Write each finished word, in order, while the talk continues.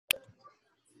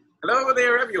Hello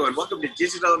there, everyone. Welcome to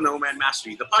Digital Nomad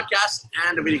Mastery, the podcast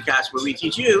and the videocast where we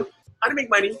teach you how to make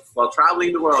money while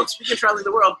traveling the world. Speaking of traveling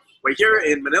the world, we're here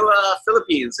in Manila,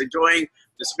 Philippines, enjoying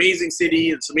this amazing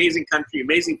city, this amazing country,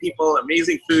 amazing people,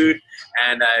 amazing food,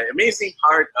 and amazing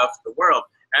part of the world.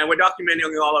 And we're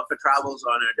documenting all of the travels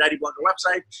on our Daddy Blogger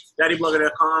website,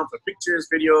 daddyblogger.com, for pictures,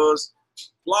 videos,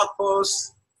 blog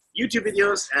posts, YouTube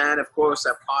videos, and of course,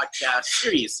 a podcast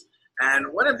series. And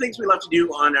one of the things we love to do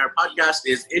on our podcast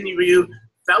is interview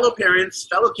fellow parents,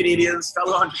 fellow Canadians,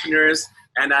 fellow entrepreneurs,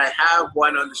 and I have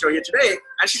one on the show here today.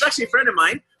 And she's actually a friend of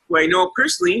mine who I know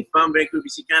personally from Vancouver,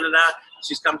 BC, Canada.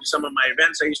 She's come to some of my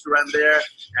events I used to run there,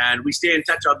 and we stay in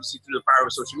touch, obviously, through the power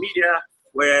of social media.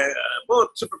 We're both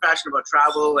super passionate about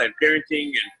travel and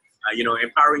parenting and,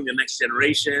 empowering the next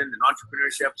generation and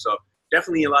entrepreneurship. So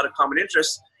definitely a lot of common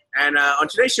interests. And on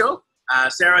today's show,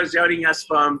 Sarah is joining us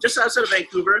from just outside of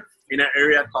Vancouver, in an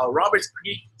area called Roberts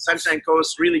Creek, Sunshine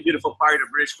Coast, really beautiful part of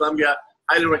British Columbia.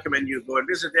 Highly recommend you go and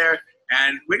visit there.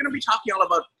 And we're going to be talking all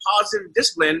about positive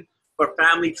discipline for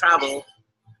family travel.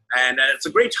 And it's a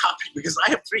great topic because I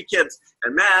have 3 kids.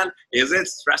 And man, is it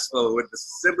stressful with the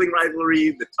sibling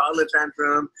rivalry, the toddler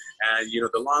tantrum, and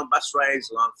the long bus rides,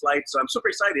 long flights. So I'm super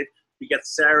excited to get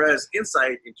Sarah's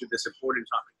insight into this important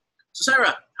topic. So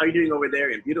Sarah, how are you doing over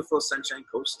there in beautiful Sunshine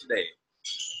Coast today?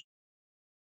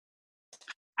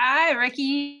 Hi,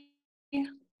 Ricky.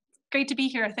 Great to be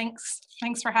here. Thanks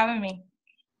for having me.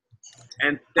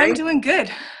 And I'm doing good.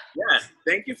 Yeah,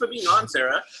 thank you for being on,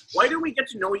 Sarah. Why don't we get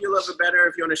to know you a little bit better?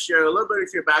 If you want to share a little bit of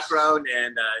your background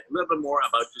and a little bit more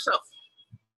about yourself.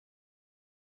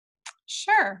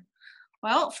 Sure.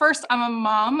 Well, first, I'm a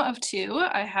mom of 2.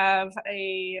 I have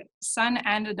a son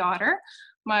and a daughter.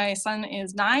 My son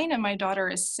is 9 and my daughter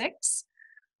is 6.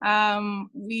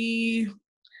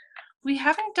 We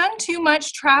haven't done too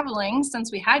much traveling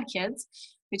since we had kids.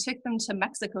 We took them to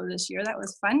Mexico this year. That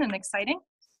was fun and exciting.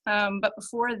 But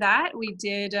before that, we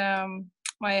did,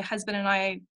 my husband and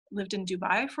I lived in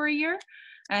Dubai for a year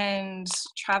and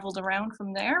traveled around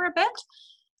from there a bit.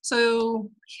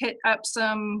 So hit up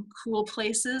some cool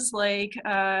places like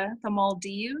the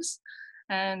Maldives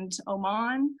and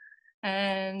Oman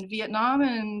and Vietnam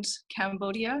and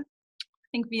Cambodia. I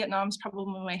think Vietnam's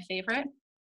probably my favorite.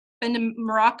 Been to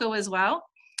Morocco as well.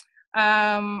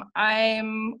 I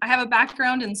have a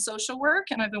background in social work,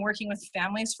 and I've been working with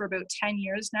families for about 10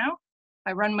 years now.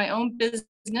 I run my own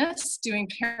business doing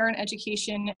parent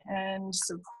education and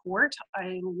support.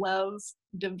 I love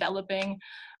developing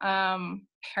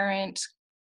parent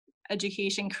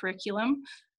education curriculum.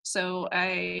 So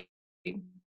I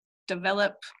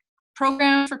develop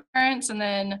programs for parents and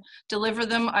then deliver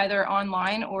them either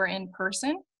online or in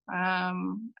person.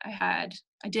 I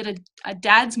did a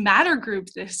Dads Matter group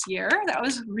this year. That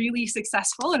was really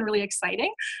successful and really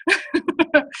exciting.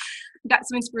 Got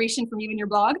some inspiration from you and your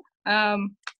blog.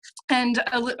 And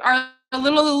our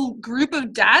little group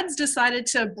of dads decided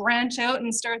to branch out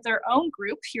and start their own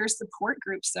group, peer support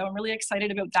group. So I'm really excited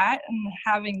about that and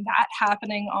having that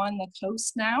happening on the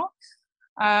coast now.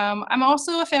 I'm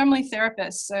also a family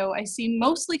therapist, so I see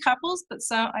mostly couples, but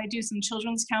I do some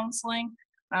children's counseling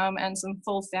and some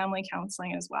full family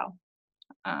counseling as well.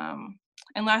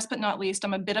 And last but not least,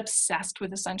 I'm a bit obsessed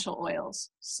with essential oils.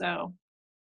 So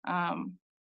I'm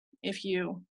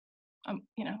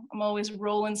always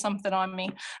rolling something on me,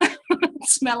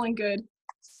 smelling good.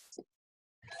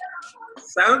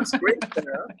 Sounds great,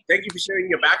 Sarah. Thank you for sharing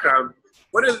your background.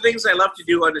 One of the things I love to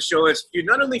do on the show is you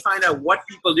not only find out what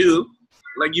people do,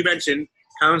 like you mentioned,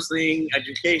 counseling,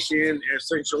 education,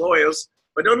 essential oils,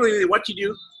 but not only what you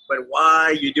do, but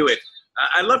why you do it.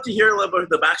 I'd love to hear a little bit of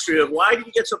the backstory of why did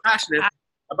you get so passionate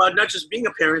about not just being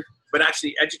a parent, but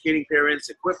actually educating parents,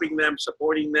 equipping them,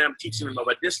 supporting them, teaching them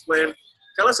about discipline.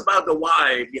 Tell us about the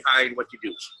why behind what you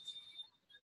do.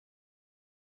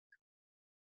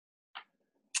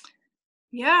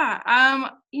 Yeah,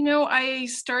 I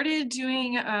started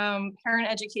doing parent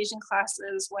education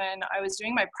classes when I was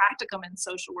doing my practicum in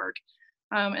social work.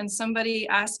 And somebody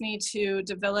asked me to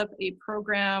develop a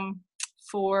program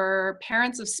for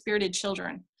parents of spirited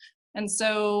children. And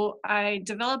so I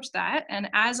developed that. And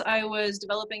as I was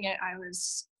developing it, I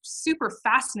was super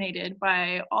fascinated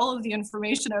by all of the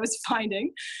information I was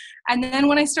finding. And then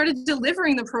when I started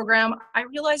delivering the program, I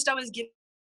realized I was giving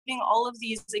all of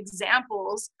these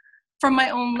examples from my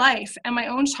own life and my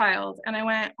own child. And I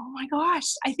went, oh my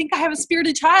gosh, I think I have a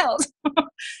spirited child.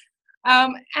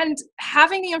 And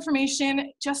having the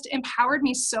information just empowered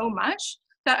me so much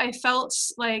that I felt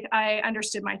like I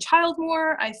understood my child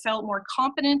more. I felt more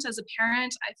competent as a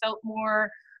parent. I felt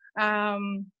more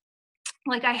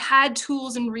like I had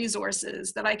tools and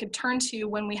resources that I could turn to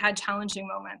when we had challenging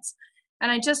moments.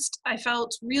 And I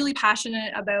felt really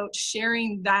passionate about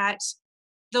sharing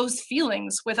those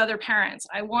feelings with other parents.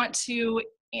 I want to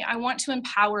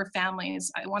empower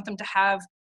families. I want them to have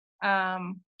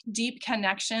deep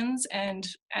connections and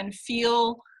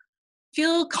feel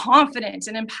confident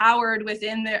and empowered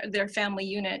within their family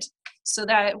unit, so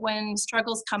that when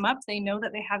struggles come up, they know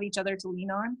that they have each other to lean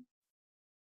on.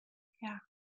 Yeah.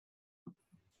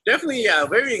 Definitely,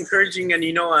 very encouraging. And,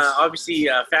 obviously,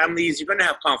 families, you're going to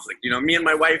have conflict. Me and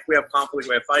my wife, we have conflict,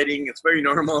 we have fighting. It's very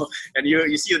normal. And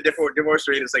you see the divorce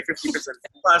rate is like 50%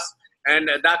 plus.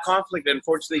 And that conflict,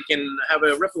 unfortunately, can have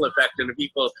a ripple effect. And if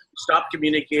people stop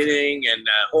communicating and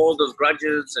hold those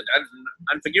grudges and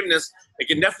unforgiveness, it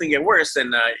can definitely get worse,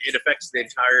 and it affects the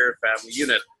entire family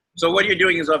unit. So what you're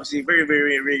doing is obviously very,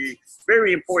 very, very,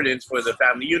 very important for the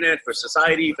family unit, for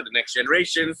society, for the next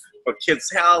generation, for kids'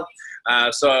 health.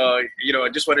 So, I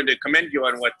just wanted to commend you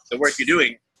on the work you're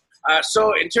doing.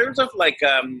 So in terms of I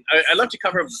love to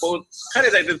cover both, kind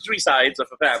of like the three sides of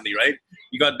a family, right?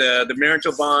 You got the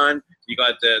marital bond, you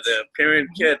got the parent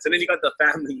kids, and then you got the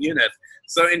family unit.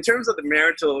 So in terms of the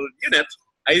marital unit,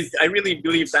 I really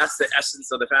believe that's the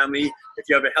essence of the family. If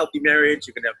you have a healthy marriage,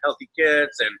 you can have healthy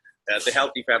kids and the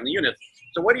healthy family unit.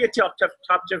 So what are your top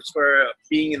tips for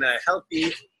being in a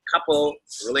healthy couple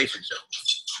relationship?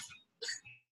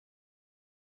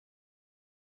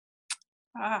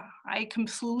 I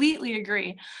completely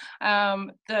agree.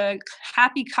 The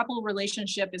happy couple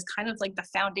relationship is kind of like the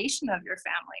foundation of your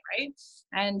family, right?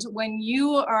 And when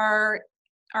you are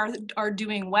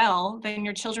doing well, then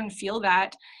your children feel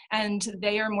that, and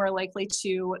they are more likely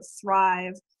to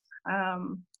thrive,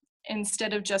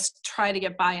 instead of just try to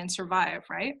get by and survive,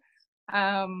 right?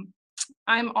 I'm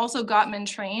also Gottman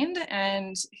trained,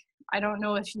 and I don't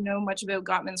know if you know much about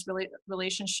Gottman's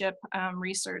relationship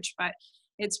research, but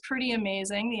it's pretty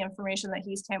amazing, the information that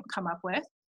he's come up with.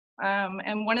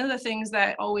 And one of the things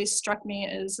that always struck me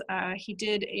is he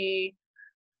did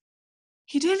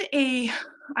a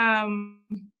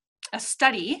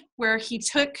study where he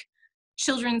took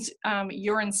children's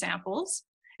urine samples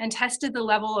and tested the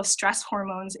level of stress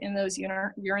hormones in those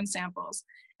urine samples.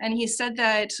 And he said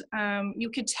that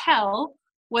you could tell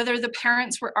whether the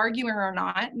parents were arguing or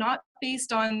not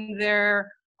based on the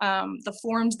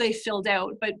forms they filled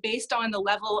out, but based on the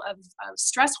level of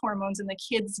stress hormones in the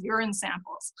kids' urine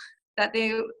samples.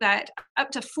 That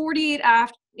up to 48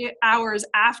 hours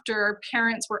after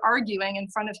parents were arguing in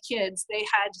front of kids, they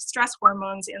had stress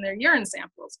hormones in their urine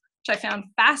samples, which I found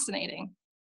fascinating.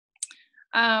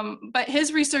 But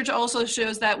his research also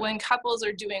shows that when couples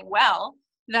are doing well,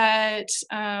 that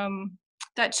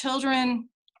children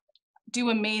do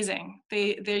amazing.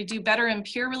 They do better in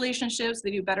peer relationships.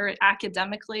 They do better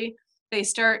academically.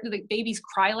 The babies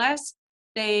cry less.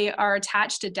 They are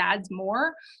attached to dads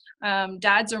more.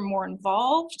 Dads are more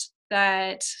involved.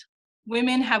 That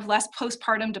women have less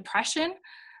postpartum depression.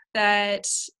 That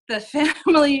the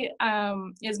family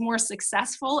is more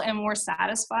successful and more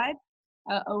satisfied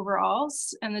overall,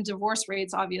 and the divorce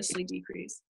rates obviously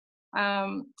decrease.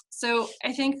 So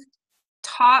I think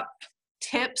top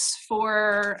tips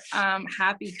for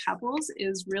happy couples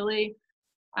is really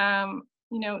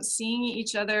seeing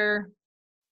each other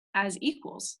as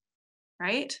equals,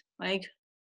 right? Like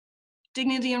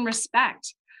dignity and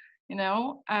respect,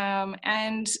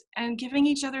 and giving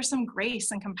each other some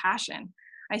grace and compassion.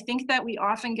 I think that we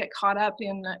often get caught up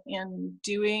in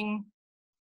doing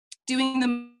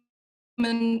the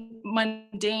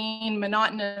mundane,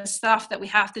 monotonous stuff that we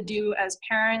have to do as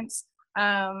parents,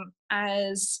 in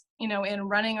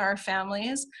running our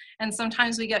families. And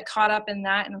sometimes we get caught up in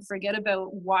that and forget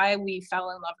about why we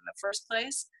fell in love in the first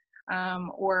place,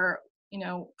 or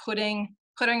putting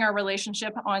our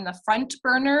relationship on the front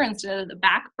burner instead of the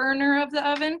back burner of the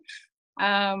oven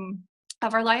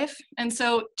of our life. And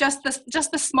so just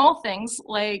the small things,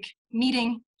 like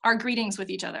meeting our greetings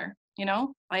with each other,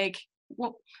 like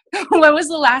when was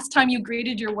the last time you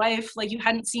greeted your wife like you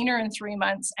hadn't seen her in 3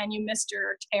 months and you missed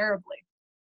her terribly,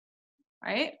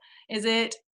 right? Do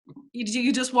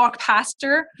you just walk past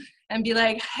her and be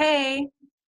like, hey,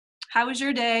 how was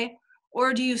your day?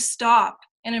 Or do you stop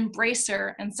and embrace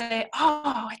her and say,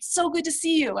 oh, it's so good to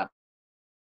see you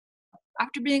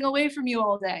after being away from you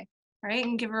all day, right?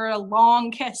 And give her a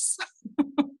long kiss.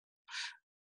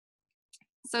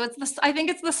 So I think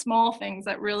it's the small things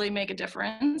that really make a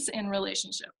difference in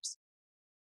relationships.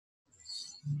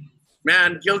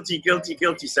 Man, guilty,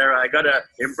 Sarah. I gotta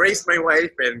embrace my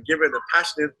wife and give her the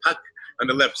passionate hug on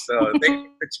the lips. So thank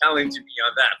you for challenging me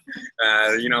on that.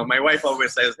 My wife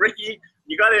always says, Ricky,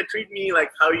 you got to treat me like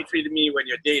how you treated me when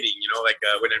you're dating, like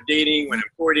when I'm dating, when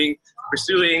I'm courting,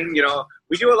 pursuing,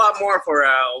 we do a lot more for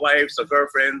wives or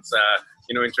girlfriends,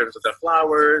 in terms of the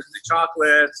flowers, the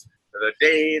chocolates, the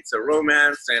dates, the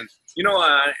romance. And,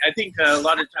 I think a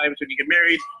lot of times when you get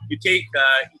married, you take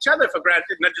each other for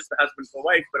granted, not just the husband for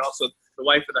wife, but also the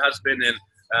wife for the husband. And,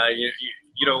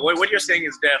 what you're saying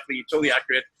is definitely totally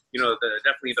accurate.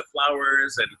 Definitely the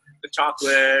flowers and the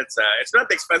chocolates. It's not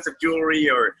the expensive jewelry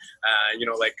or,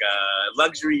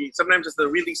 luxury. Sometimes it's the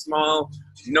really small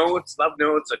notes, love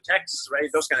notes, or texts, right?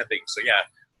 Those kind of things. So yeah,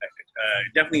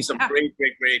 definitely some great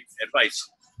advice.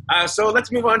 So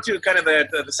let's move on to kind of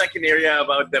the second area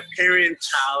about the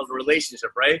parent-child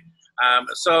relationship, right?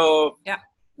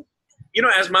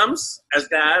 As moms, as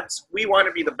dads, we want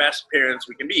to be the best parents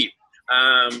we can be.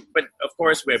 But of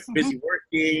course, we're busy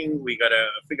working. We got to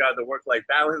figure out the work-life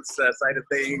balance side of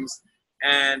things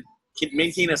and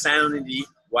maintain a sanity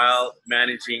while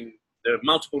managing the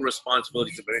multiple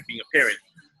responsibilities of being a parent.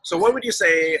 So what would you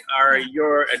say are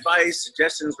your advice,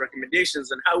 suggestions,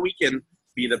 recommendations on how we can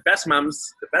be the best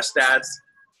moms, the best dads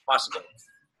possible?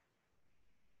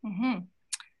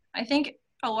 I think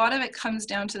a lot of it comes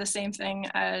down to the same thing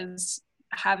as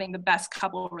having the best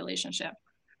couple relationship,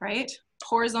 right?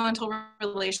 Horizontal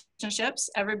relationships,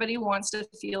 everybody wants to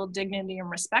feel dignity and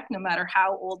respect no matter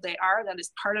how old they are. That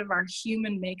is part of our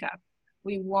human makeup.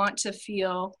 We want to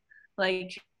feel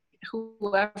like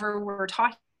whoever we're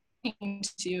talking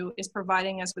to is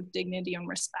providing us with dignity and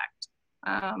respect.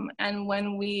 And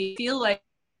when we feel like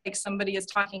somebody is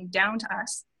talking down to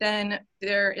us, then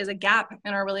there is a gap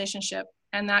in our relationship,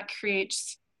 and that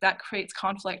creates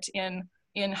conflict in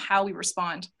how we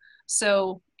respond.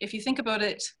 So if you think about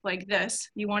it like this,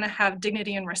 you want to have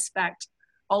dignity and respect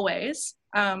always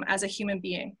as a human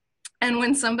being. And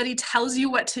when somebody tells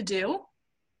you what to do,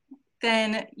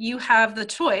 then you have the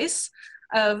choice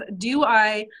of, do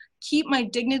I keep my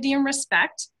dignity and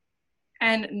respect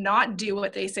and not do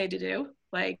what they say to do?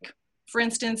 Like, for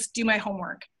instance, do my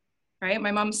homework, right?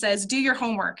 My mom says, do your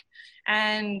homework.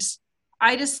 And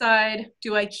I decide,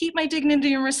 do I keep my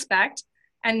dignity and respect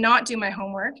and not do my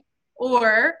homework?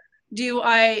 Or do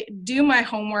I do my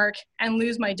homework and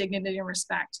lose my dignity and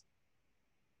respect?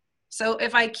 So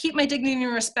if I keep my dignity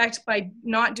and respect by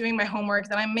not doing my homework,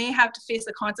 then I may have to face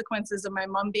the consequences of my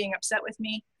mom being upset with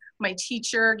me, my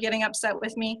teacher getting upset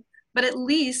with me, but at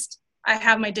least I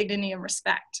have my dignity and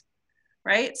respect,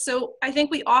 right? So I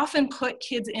think we often put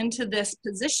kids into this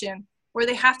position where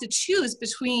they have to choose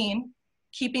between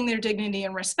keeping their dignity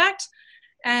and respect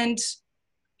and,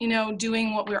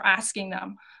 doing what we're asking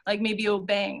them, like maybe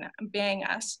obeying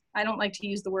us. I don't like to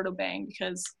use the word obeying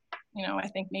because, I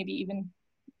think maybe even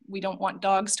we don't want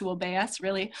dogs to obey us,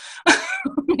 really.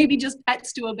 Maybe just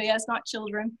pets to obey us, not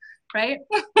children, right?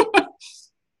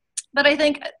 But I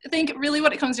think really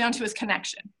what it comes down to is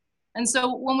connection. And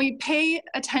so when we pay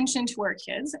attention to our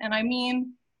kids, and I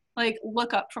mean like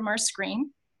look up from our screen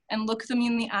and look them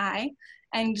in the eye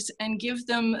and give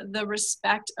them the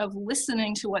respect of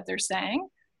listening to what they're saying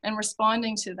and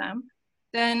responding to them,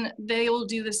 then they will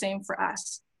do the same for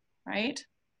us, right?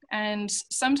 And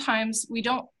sometimes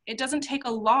it doesn't take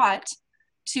a lot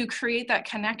to create that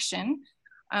connection.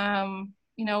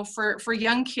 For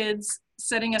young kids,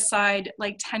 setting aside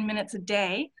like 10 minutes a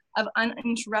day of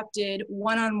uninterrupted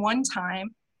one-on-one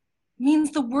time means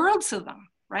the world to them,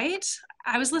 right?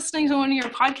 I was listening to one of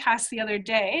your podcasts the other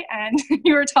day, and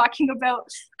you were talking about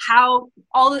how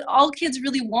all kids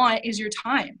really want is your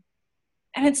time.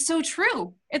 And it's so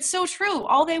true. It's so true.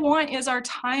 All they want is our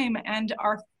time and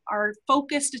our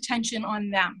focused attention on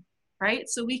them, right?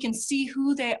 So we can see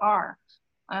who they are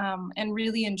and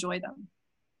really enjoy them.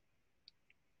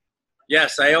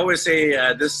 Yes, I always say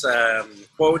this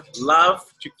quote,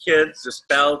 love to kids is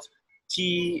spelled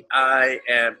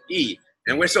Time.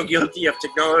 And we're so guilty of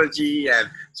technology and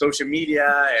social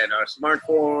media and our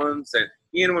smartphones. And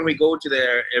even when we go to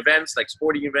their events, like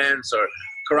sporting events or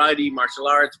karate, martial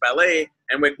arts, ballet,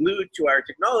 and we're glued to our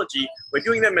technology, we're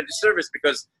doing them a disservice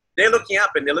because they're looking up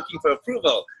and they're looking for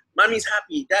approval. Mommy's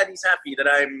happy, daddy's happy that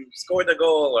I scored the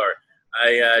goal or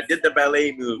I did the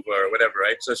ballet move or whatever,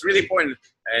 right? So it's really important,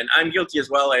 and I'm guilty as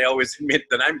well. I always admit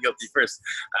that I'm guilty first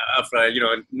of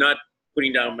not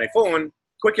putting down my phone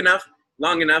quick enough,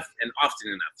 long enough, and often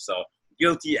enough. So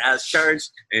guilty as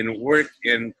charged and work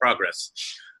in progress.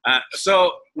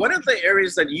 So one of the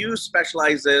areas that you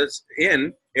specialize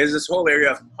in is this whole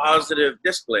area of positive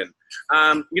discipline.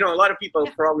 A lot of people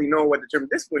probably know what the term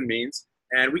discipline means,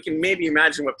 and we can maybe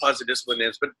imagine what positive discipline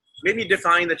is, but maybe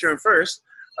define the term first.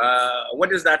 What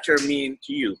does that term mean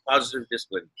to you, positive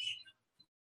discipline?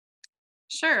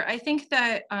 Sure. I think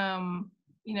that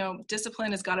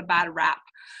discipline has got a bad rap.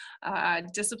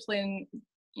 Discipline,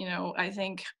 I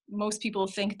think most people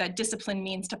think that discipline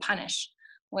means to punish,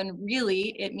 when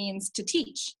really it means to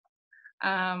teach.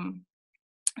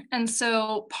 And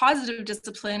so positive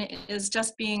discipline is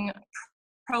just being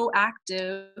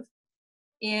proactive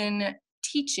in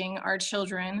teaching our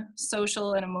children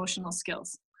social and emotional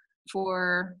skills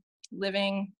for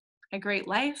living a great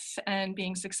life and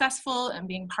being successful and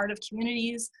being part of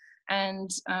communities, and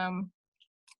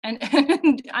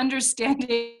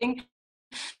understanding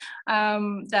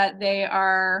that they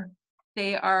are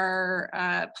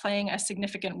playing a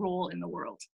significant role in the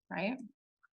world, right?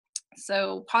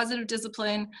 So positive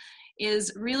discipline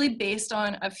is really based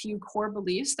on a few core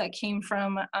beliefs that came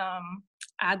from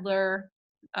Adler,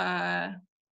 and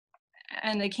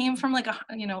they came from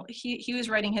he was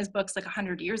writing his books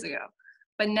 100 years ago.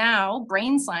 But now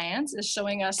brain science is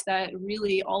showing us that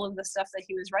really all of the stuff that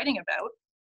he was writing about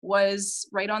was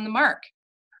right on the mark.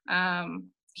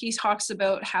 He talks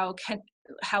about how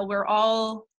we're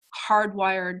all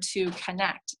hardwired to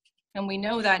connect. And we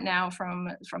know that now from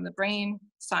the brain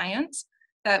science,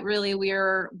 that really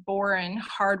we're born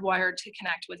hardwired to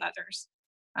connect with others.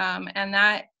 And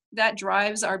that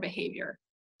drives our behavior.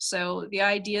 So the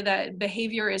idea that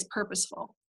behavior is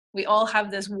purposeful. We all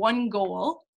have this one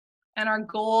goal, and our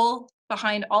goal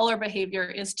behind all our behavior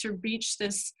is to reach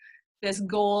this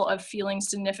goal of feeling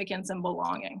significance and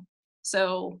belonging.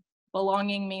 So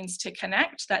belonging means to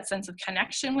connect, that sense of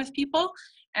connection with people,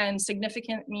 and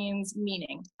significant means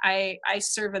meaning. I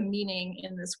serve a meaning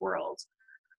in this world.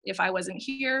 If I wasn't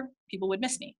here, people would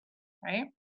miss me, right?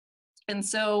 And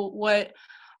so what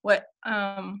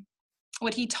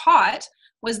he taught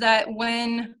was that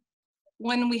when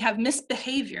we have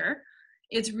misbehavior,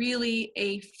 it's really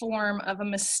a form of a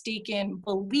mistaken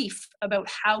belief about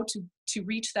how to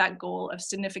reach that goal of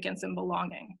significance and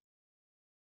belonging.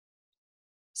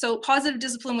 So positive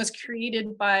discipline was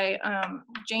created by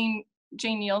Jane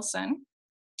Nielsen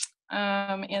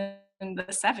in the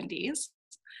 70s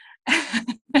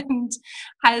and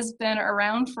has been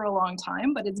around for a long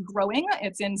time, but it's growing.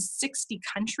 It's in 60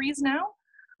 countries now.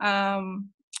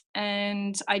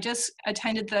 And I just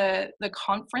attended the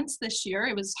conference this year.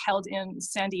 It was held in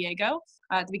San Diego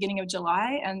at the beginning of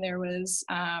July, and there was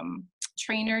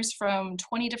trainers from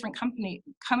 20 different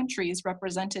countries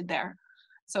represented there.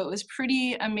 So it was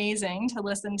pretty amazing to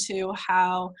listen to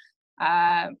how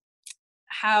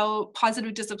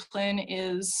positive discipline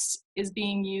is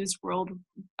being used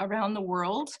around the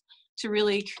world to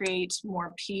really create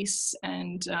more peace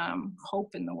and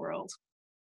hope in the world.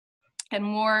 And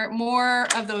more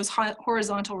of those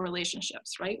horizontal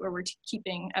relationships, right, where we're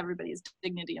keeping everybody's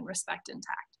dignity and respect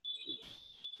intact.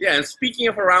 Yeah, and speaking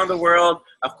of around the world,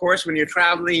 of course, when you're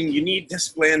traveling, you need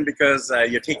discipline because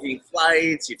you're taking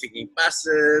flights, you're taking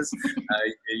buses,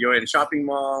 you're in shopping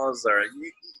malls, or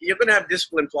you're going to have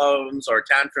discipline problems or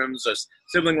tantrums or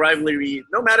sibling rivalry,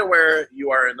 no matter where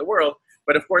you are in the world.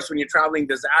 But of course, when you're traveling,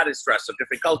 there's added stress of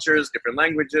different cultures, different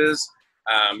languages,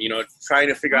 trying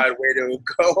to figure out where to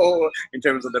go in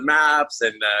terms of the maps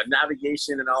and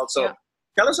navigation and all. So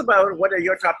tell us about what are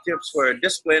your top tips for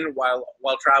discipline while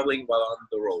traveling, while on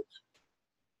the road.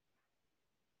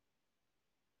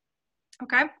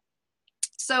 Okay.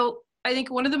 So I think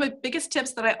one of the biggest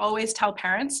tips that I always tell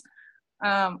parents,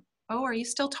 are you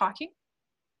still talking?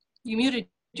 You muted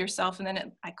yourself and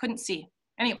then I couldn't see.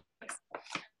 Anyways.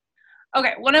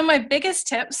 Okay, one of my biggest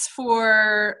tips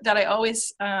that I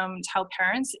always tell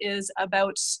parents is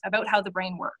about how the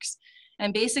brain works.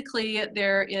 And basically,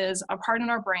 there is a part in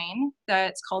our brain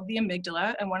that's called the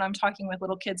amygdala. And when I'm talking with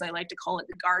little kids, I like to call it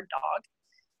the guard dog.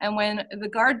 And when the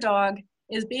guard dog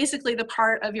is basically the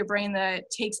part of your brain that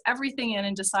takes everything in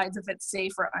and decides if it's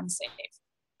safe or unsafe.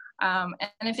 And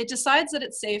if it decides that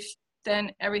it's safe,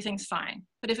 then everything's fine.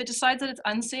 But if it decides that it's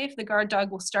unsafe, the guard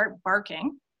dog will start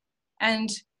barking and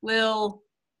will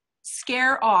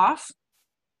scare off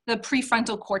the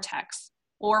prefrontal cortex,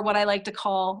 or what I like to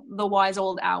call the wise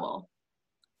old owl.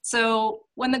 So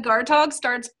when the guard dog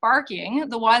starts barking,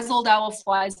 the wise old owl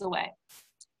flies away.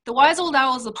 The wise old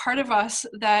owl is the part of us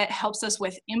that helps us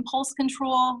with impulse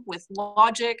control, with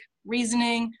logic,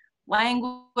 reasoning,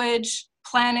 language,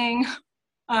 planning,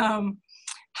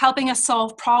 helping us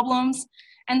solve problems.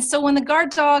 And so when the guard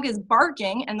dog is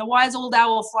barking and the wise old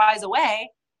owl flies away,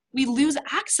 we lose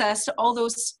access to all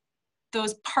those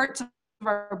parts of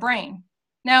our brain.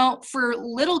 Now, for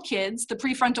little kids, the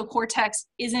prefrontal cortex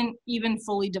isn't even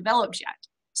fully developed yet.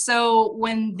 So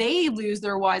when they lose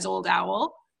their wise old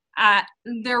owl,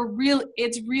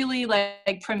 it's really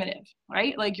like primitive,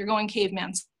 right? Like you're going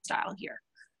caveman style here,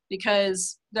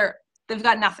 because they've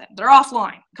got nothing. They're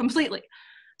offline completely.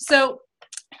 So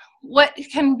what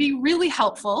can be really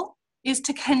helpful is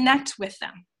to connect with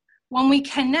them. When we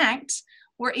connect,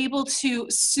 we're able to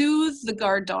soothe the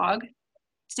guard dog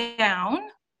down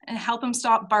and help him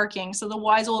stop barking so the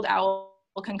wise old owl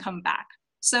can come back.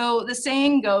 So the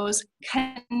saying goes,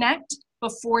 connect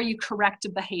before you correct a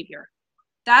behavior.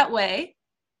 That way,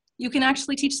 you can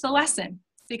actually teach the lesson,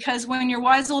 because when your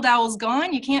wise old owl's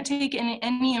gone, you can't take in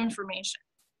any information.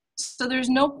 So there's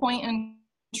no point in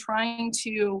trying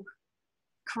to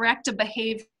correct a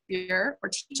behavior or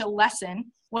teach a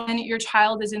lesson when your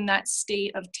child is in that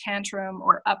state of tantrum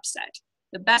or upset.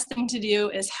 The best thing to do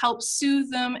is help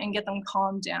soothe them and get them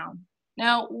calmed down.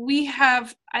 Now,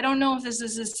 I don't know if this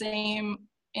is the same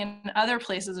in other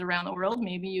places around the world,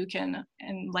 maybe you can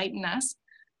enlighten us,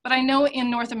 but I know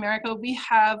in North America, we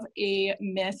have a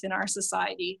myth in our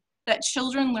society that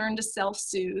children learn to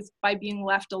self-soothe by being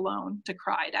left alone to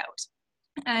cry it out.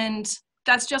 And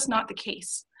that's just not the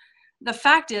case. The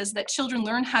fact is that children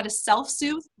learn how to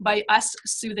self-soothe by us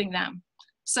soothing them.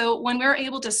 So when we're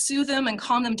able to soothe them and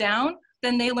calm them down,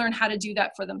 then they learn how to do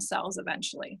that for themselves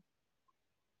eventually.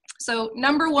 So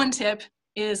number one tip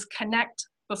is connect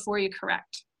before you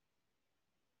correct.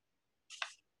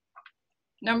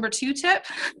 Number two tip.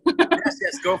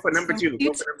 Yes, go for number two.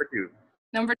 Go for number two.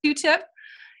 Number two tip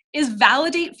is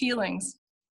validate feelings.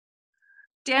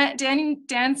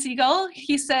 Dan Siegel,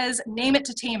 he says, name it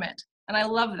to tame it. And I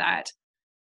love that,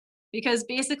 because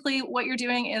basically what you're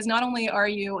doing is not only are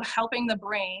you helping the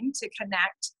brain to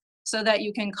connect so that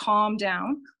you can calm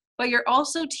down, but you're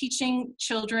also teaching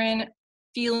children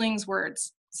feelings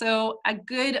words. So a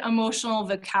good emotional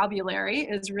vocabulary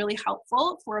is really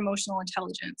helpful for emotional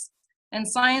intelligence. And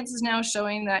science is now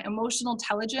showing that emotional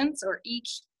intelligence, or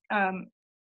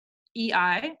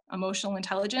EI, emotional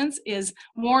intelligence, is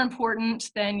more important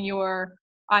than your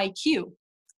IQ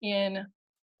in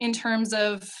terms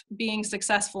of being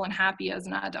successful and happy as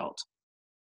an adult.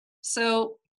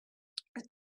 So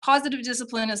positive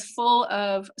discipline is full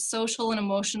of social and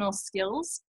emotional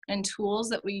skills and tools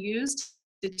that we use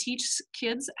to teach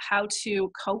kids how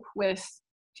to cope with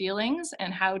feelings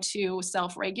and how to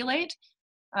self-regulate.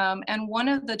 And one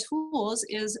of the tools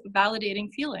is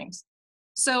validating feelings.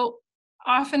 So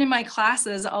often in my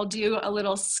classes, I'll do a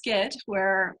little skit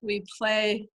where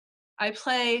I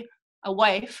play a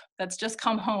wife that's just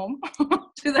come home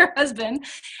to their husband,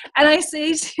 and I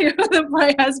say to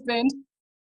my husband,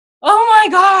 oh my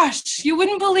gosh, you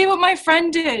wouldn't believe what my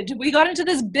friend did. We got into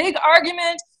this big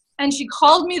argument, and she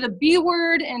called me the B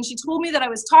word, and she told me that I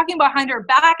was talking behind her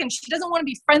back, and she doesn't want to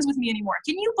be friends with me anymore.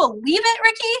 Can you believe it,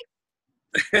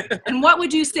 Ricky? And what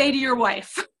would you say to your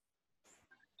wife?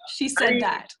 She said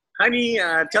that. Honey,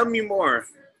 tell me more.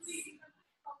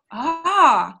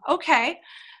 Ah, okay.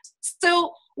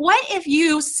 So what if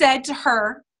you said to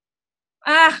her,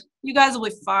 you guys will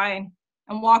be fine,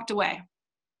 and walked away?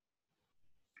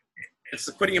 It's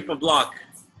putting up a block.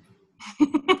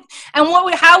 And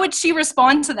how would she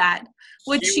respond to that?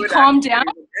 Would she calm down?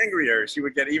 Angrier. She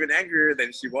would get even angrier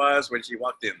than she was when she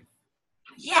walked in.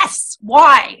 Yes.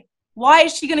 Why? Why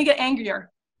is she going to get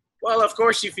angrier? Well, of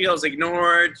course, she feels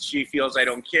ignored. She feels I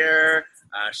don't care.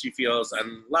 She feels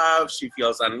unloved. She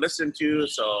feels unlistened to.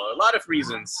 So a lot of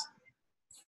reasons.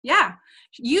 Yeah.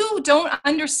 You don't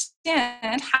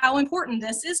understand how important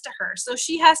this is to her. So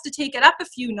she has to take it up a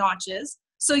few notches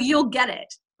so you'll get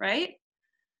it, right?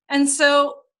 And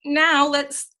so now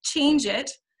let's change it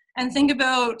and think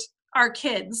about our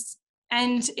kids.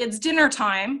 And it's dinner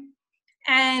time,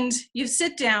 and you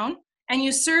sit down and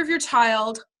you serve your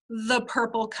child the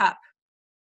purple cup,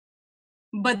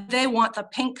 but they want the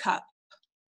pink cup.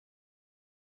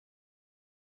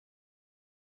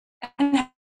 And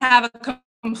have a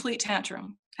complete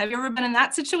tantrum. Have you ever been in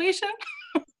that situation?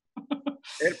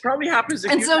 It probably happens.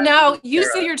 And so now you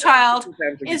say to your child,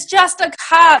 it's just a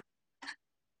cup.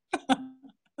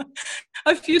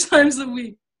 A few times a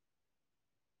week.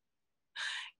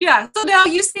 Yeah, so now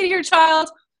you say to your child,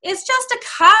 it's just a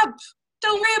cup.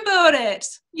 Don't worry about it.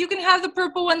 You can have the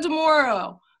purple one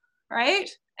tomorrow, right?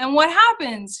 And what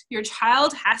happens? Your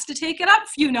child has to take it up a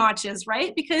few notches,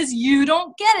 right? Because you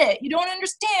don't get it. You don't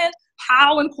understand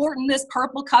how important this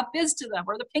purple cup is to them,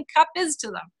 or the pink cup is to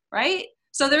them, right?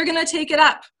 So they're going to take it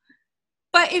up.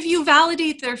 But if you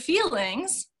validate their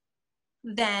feelings,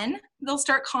 then they'll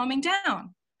start calming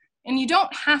down. And you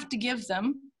don't have to give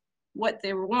them what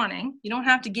they were wanting. You don't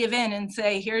have to give in and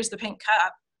say, here's the pink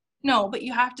cup. No, but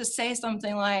you have to say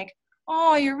something like,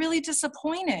 oh, you're really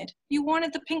disappointed. You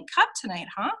wanted the pink cup tonight,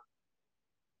 huh?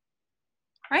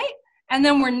 Right? And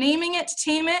then we're naming it to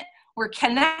tame it. We're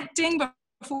connecting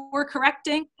before we're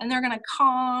correcting, and they're going to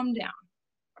calm down.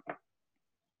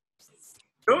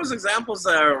 those examples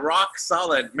are rock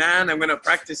solid, man. I'm gonna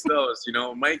practice those. You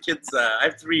know, my kids, I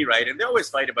have three, right, and they always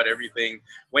fight about everything.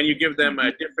 When you give them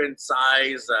a different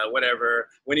size, whatever.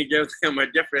 When you give them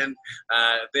a different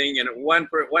thing, and one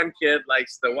kid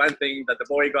likes the one thing that the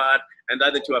boy got, and the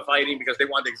other two are fighting because they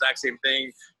want the exact same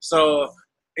thing. So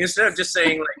instead of just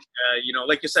saying like, you know,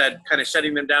 like you said, kind of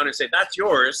shutting them down and say that's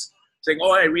yours, saying,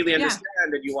 oh, I really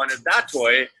understand that you wanted that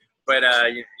toy. But,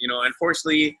 you know,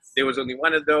 unfortunately, there was only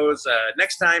one of those.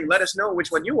 Next time, let us know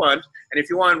which one you want. And if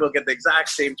you want, we'll get the exact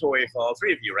same toy for all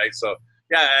three of you, right? So,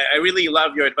 yeah, I really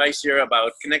love your advice here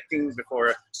about connecting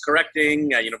before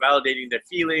correcting, you know, validating their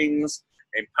feelings,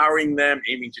 empowering them,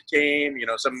 aiming to tame, you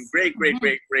know, some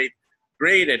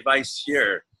great advice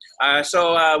here.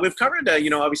 So we've covered,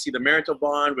 you know, obviously the marital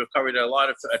bond. We've covered a lot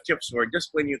of tips for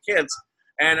disciplining your kids.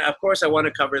 And, of course, I want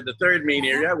to cover the third main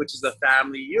area, which is the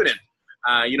family unit.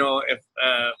 You know,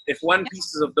 if one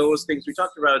piece of those things we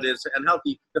talked about is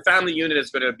unhealthy, the family unit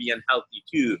is going to be unhealthy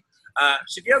too.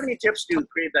 So do you have any tips to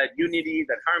create that unity,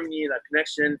 that harmony, that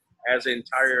connection as an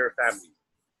entire family?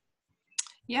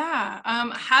 Yeah,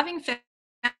 having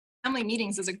family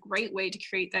meetings is a great way to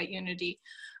create that unity.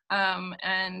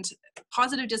 And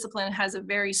positive discipline has a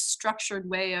very structured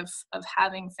way of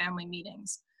having family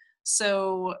meetings.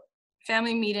 So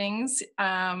family meetings,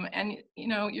 and you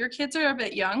know, your kids are a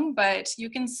bit young, but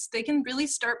they can really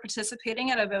start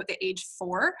participating at about the age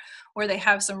 4, where they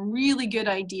have some really good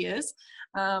ideas,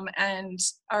 and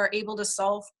are able to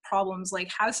solve problems,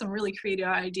 like have some really creative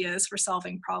ideas for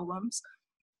solving problems.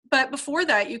 But before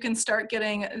that, you can start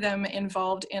getting them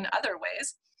involved in other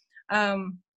ways.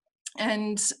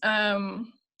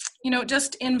 You know,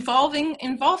 just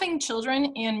involving children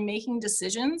in making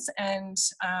decisions and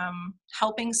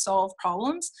helping solve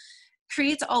problems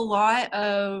creates a lot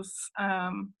of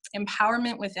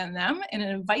empowerment within them, and it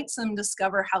invites them to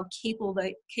discover how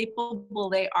capable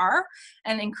they are,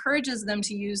 and encourages them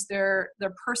to use their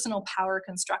personal power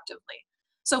constructively.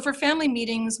 So for family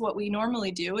meetings, what we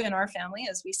normally do in our family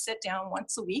is we sit down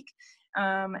once a week,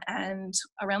 and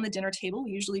around the dinner table.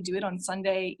 We usually do it on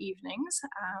Sunday evenings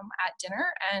at dinner,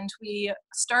 and we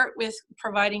start with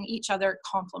providing each other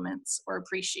compliments or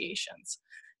appreciations.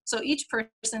 So each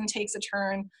person takes a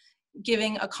turn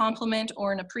giving a compliment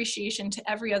or an appreciation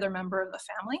to every other member of the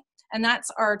family, and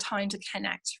that's our time to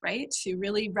connect, right? To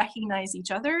really recognize each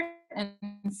other and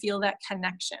feel that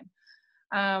connection.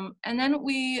 And then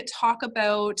we talk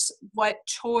about what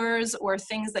chores or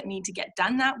things that need to get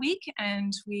done that week,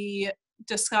 and we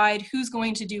decide who's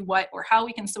going to do what or how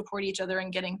we can support each other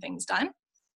in getting things done.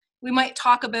 We might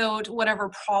talk about whatever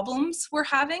problems we're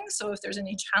having. So if there's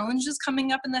any challenges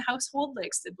coming up in the household,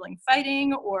 like sibling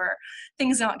fighting or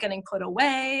things not getting put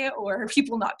away or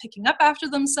people not picking up after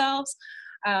themselves,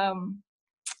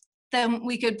 then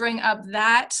we could bring up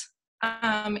that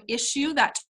issue,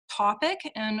 that topic,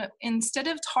 and instead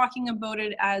of talking about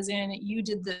it as in you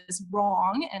did this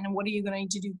wrong and what are you going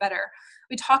to do better,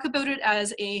 we talk about it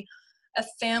as a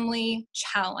family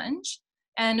challenge,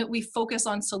 and we focus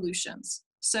on solutions.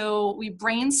 So we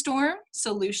brainstorm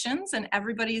solutions and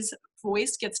everybody's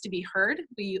voice gets to be heard.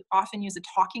 We often use a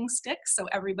talking stick so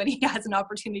everybody has an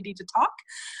opportunity to talk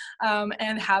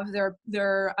and have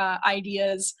their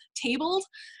ideas tabled.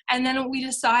 And then we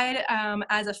decide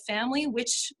as a family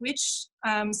which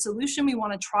solution we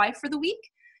want to try for the week.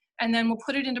 And then we'll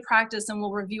put it into practice and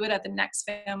we'll review it at the next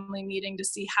family meeting to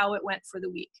see how it went for the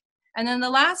week. And then the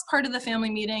last part of the family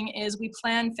meeting is we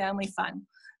plan family fun.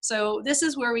 So this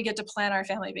is where we get to plan our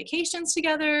family vacations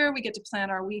together, we get to plan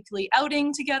our weekly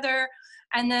outing together,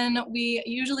 and then we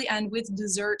usually end with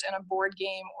dessert and a board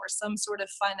game or some sort of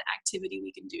fun activity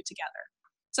we can do together.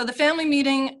 So the family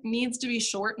meeting needs to be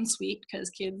short and sweet because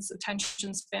kids'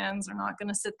 attention spans are not going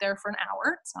to sit there for an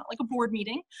hour. It's not like a board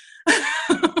meeting.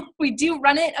 We do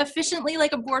run it efficiently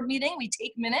like a board meeting. We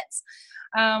take minutes.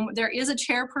 There is a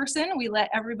chairperson. We let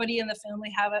everybody in the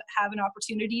family have an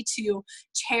opportunity to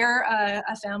chair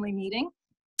a family meeting.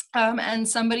 And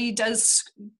somebody does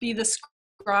be the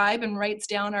scribe and writes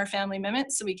down our family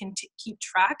minutes so we can keep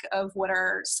track of what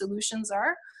our solutions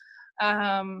are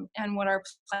and what our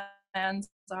plans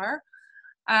are.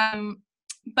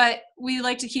 But we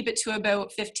like to keep it to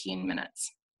about 15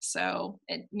 minutes. So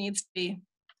it needs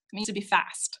to be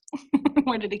fast in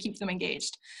order to keep them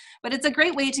engaged. But it's a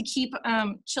great way to keep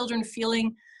children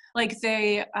feeling like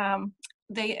they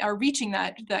are reaching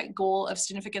that goal of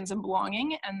significance and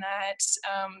belonging, and that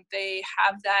they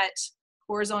have that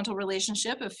horizontal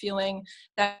relationship of feeling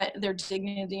that their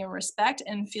dignity and respect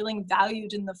and feeling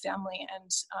valued in the family and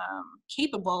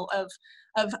capable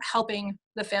of helping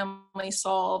the family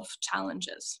solve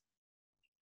challenges.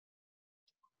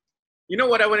 You know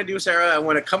what I want to do, Sarah? I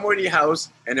want to come over to your house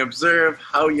and observe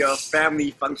how your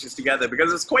family functions together,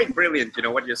 because it's quite brilliant,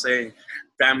 what you're saying.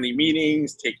 Family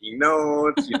meetings, taking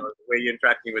notes, the way you're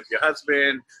interacting with your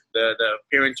husband, the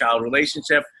parent-child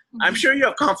relationship. I'm sure you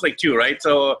have conflict too, right?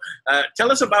 So tell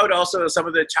us about also some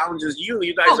of the challenges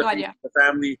you guys are facing the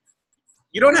family.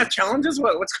 You don't have challenges?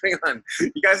 What's going on?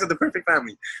 You guys are the perfect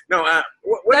family. No,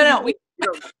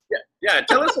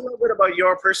 tell us a little bit about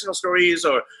your personal stories,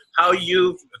 or how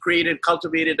you've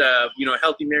cultivated a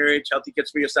healthy marriage, healthy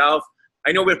kids for yourself.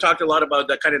 I know we've talked a lot about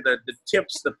the kind of the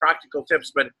tips, the practical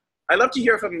tips, but I'd love to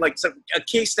hear from a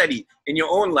case study in your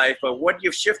own life of what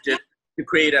you've shifted to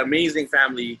create an amazing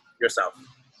family yourself.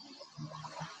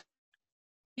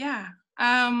 Yeah.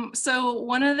 So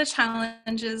one of the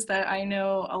challenges that I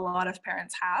know a lot of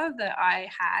parents have, that I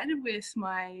had with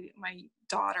my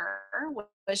daughter,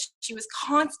 was she was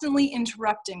constantly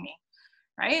interrupting me,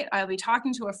 right? I'll be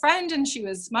talking to a friend and she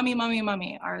was mommy, mommy,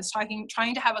 mommy. I was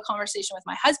trying to have a conversation with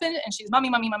my husband and she's mommy,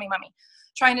 mommy, mommy, mommy.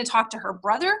 Trying to talk to her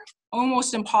brother,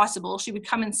 almost impossible. She would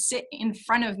come and sit in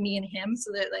front of me and him,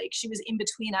 so that she was in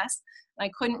between us. And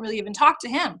I couldn't really even talk to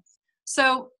him.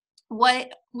 So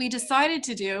what we decided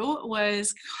to do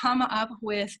was come up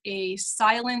with a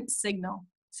silent signal.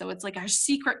 So it's like our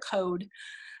secret code,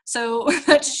 so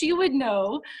that she would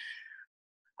know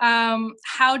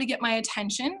how to get my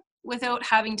attention without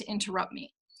having to interrupt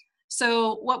me.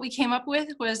 So what we came up with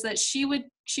was that she would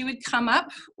come up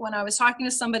when I was talking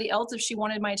to somebody else if she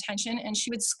wanted my attention, and she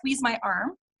would squeeze my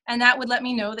arm, and that would let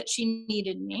me know that she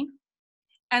needed me.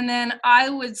 And then I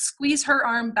would squeeze her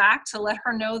arm back to let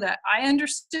her know that I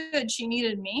understood she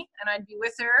needed me, and I'd be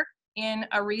with her in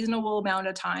a reasonable amount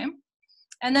of time.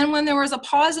 And then when there was a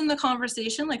pause in the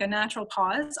conversation, like a natural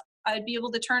pause, I'd be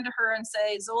able to turn to her and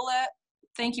say, Zola,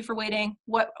 thank you for waiting.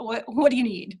 What do you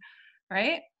need?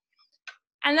 Right?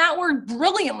 And that worked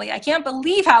brilliantly. I can't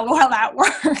believe how well that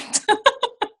worked.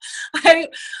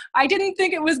 I didn't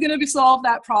think it was going to solve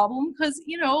that problem, because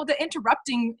the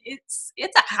interrupting, it's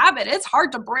a habit. It's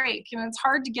hard to break, it's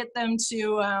hard to get them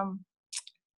to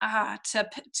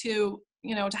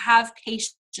have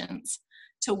patience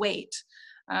to wait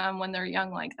when they're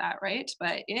young like that, right?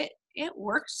 But it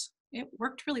worked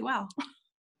really well.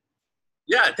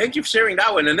 Yeah, thank you for sharing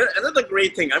that one. And another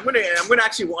great thing, I'm gonna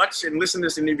actually watch and listen to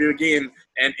this interview again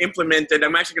and implement it.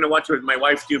 I'm actually gonna watch it with my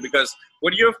wife too, because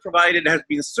what you have provided has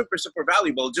been super, super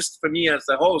valuable just for me as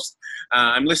the host.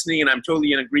 I'm listening and I'm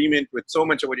totally in agreement with so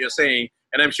much of what you're saying.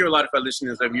 And I'm sure a lot of our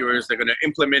listeners and viewers are gonna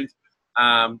implement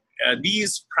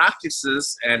these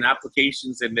practices and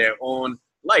applications in their own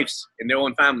lives, in their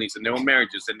own families, in their own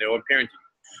marriages, in their own parenting.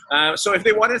 So if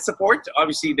they wanted support,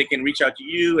 obviously they can reach out to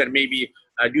you and maybe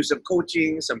do some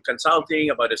coaching, some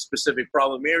consulting about a specific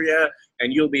problem area,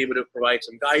 and you'll be able to provide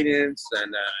some guidance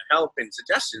and help and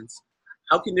suggestions.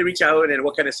 How can they reach out, and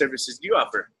what kind of services do you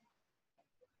offer?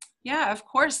 Yeah, of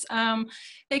course.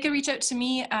 They could reach out to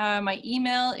me. My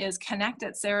email is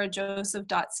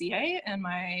connect@sarahjoseph.ca, and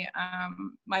my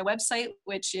website,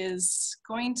 which is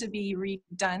going to be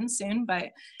redone soon,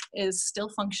 but is still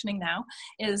functioning now,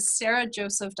 is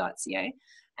sarahjoseph.ca.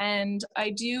 And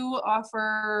I do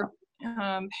offer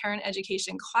parent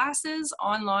education classes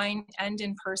online and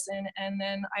in person, and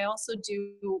then I also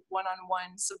do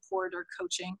one-on-one support or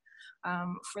coaching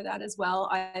for that as well,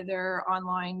 either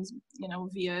online,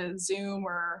 via Zoom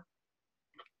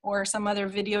or some other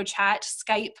video chat,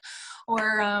 Skype,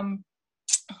 or on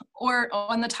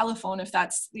the telephone if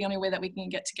that's the only way that we can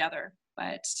get together.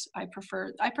 But I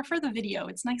prefer the video.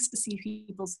 It's nice to see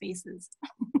people's faces.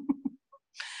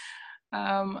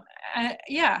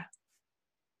 Yeah.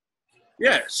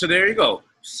 Yeah, so there you go.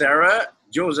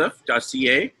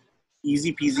 sarahjoseph.ca,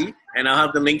 easy peasy. And I'll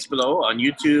have the links below on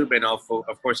YouTube and also,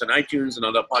 of course, on iTunes and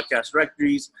other podcast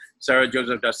directories,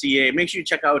 sarahjoseph.ca. Make sure you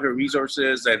check out her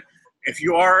resources. And if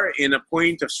you are in a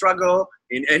point of struggle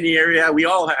in any area, we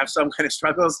all have some kind of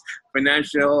struggles,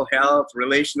 financial, health,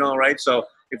 relational, right? So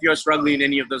if you're struggling in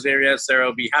any of those areas, Sarah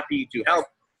will be happy to help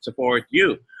support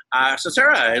you. So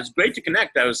Sarah, it's great to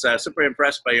connect. I was super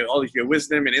impressed by all of your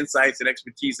wisdom and insights and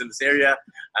expertise in this area.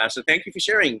 So thank you for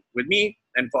sharing with me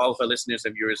and for all of our listeners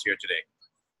and viewers here today.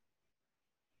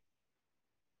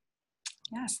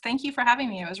 Yes, thank you for having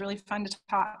me. It was really fun to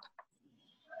talk.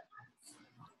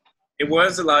 It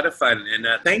was a lot of fun. And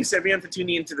thanks everyone for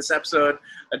tuning into this episode.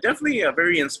 Definitely a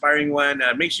very inspiring one.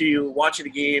 Make sure you watch it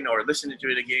again or listen to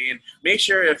it again. Make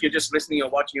sure if you're just listening or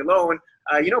watching alone,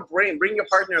 bring your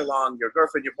partner along, your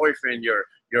girlfriend, your boyfriend, your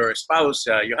spouse,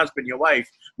 your husband, your wife,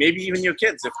 maybe even your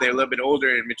kids if they're a little bit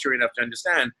older and mature enough to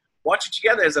understand. Watch it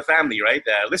together as a family, right?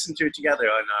 Listen to it together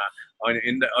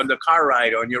on the car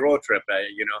ride, on your road trip.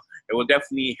 It will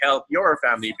definitely help your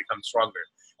family become stronger.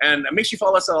 And make sure you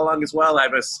follow us along as well. I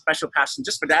have a special passion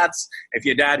just for dads. If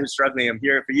you're a dad who's struggling, I'm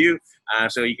here for you.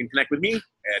 So you can connect with me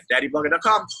at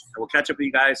daddyblogger.com. And we'll catch up with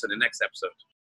you guys in the next episode.